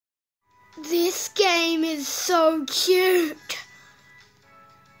This game is so cute.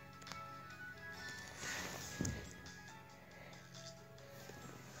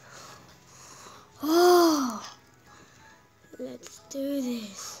 Oh, let's do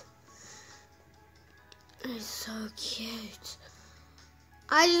this. It's so cute.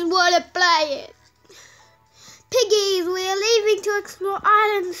 I just want to play it. Piggies, we are leaving to explore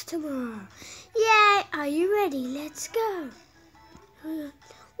islands tomorrow. Yay! Are you ready? Let's go.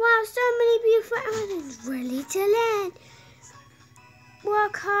 Wow, so many beautiful islands ready to land.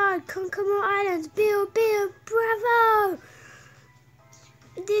 Work hard, conquer more islands. Build, bravo!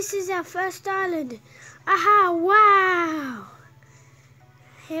 This is our first island. Aha, wow!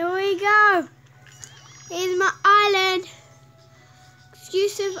 Here we go. Here's my island.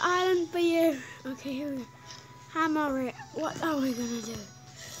 Exclusive island for you. Okay, here we go. Hammer it. What are we gonna do?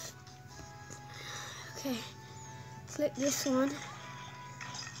 Okay, click this one.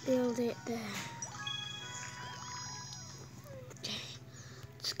 Build it there. Okay,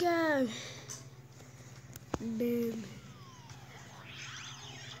 let's go. Boom.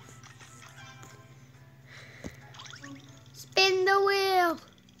 Spin the wheel.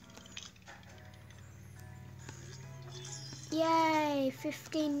 Yay,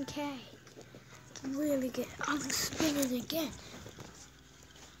 15K. Really good. I'm spinning again.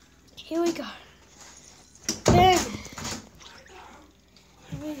 Here we go. Boom.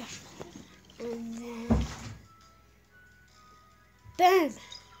 Here we go. And then boom.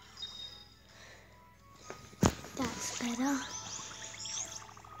 That's better.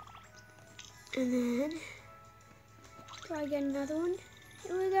 And then try get another one.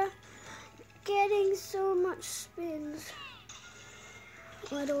 Here we go. Getting so much spins.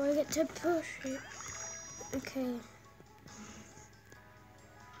 Why do I get to push it? Okay.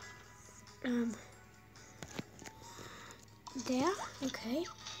 There. Okay.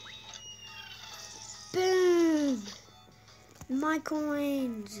 Boom. My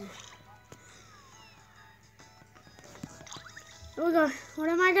coins. Here we go. What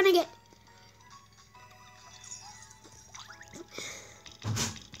am I gonna get?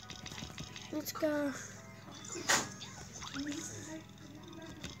 Let's go.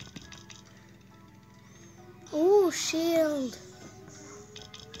 Oh, shield.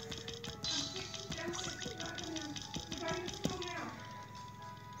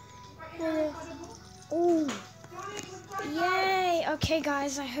 Oh, yay. Okay,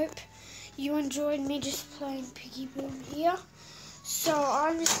 guys, I hope you enjoyed me just playing Piggy Boom here. So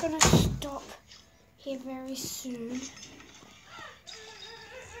I'm just going to stop here very soon.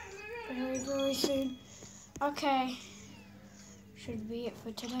 Very soon. Okay. Should be it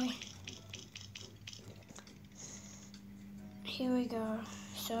for today. Here we go.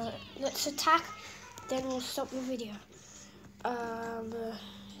 So let's attack, then we'll stop the video.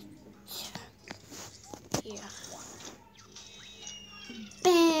 Here.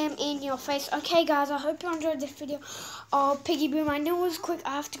 Bam! In your face. Okay, guys, I hope you enjoyed this video of Piggy Boom. I know it was quick.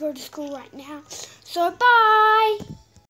 I have to go to school right now. So bye!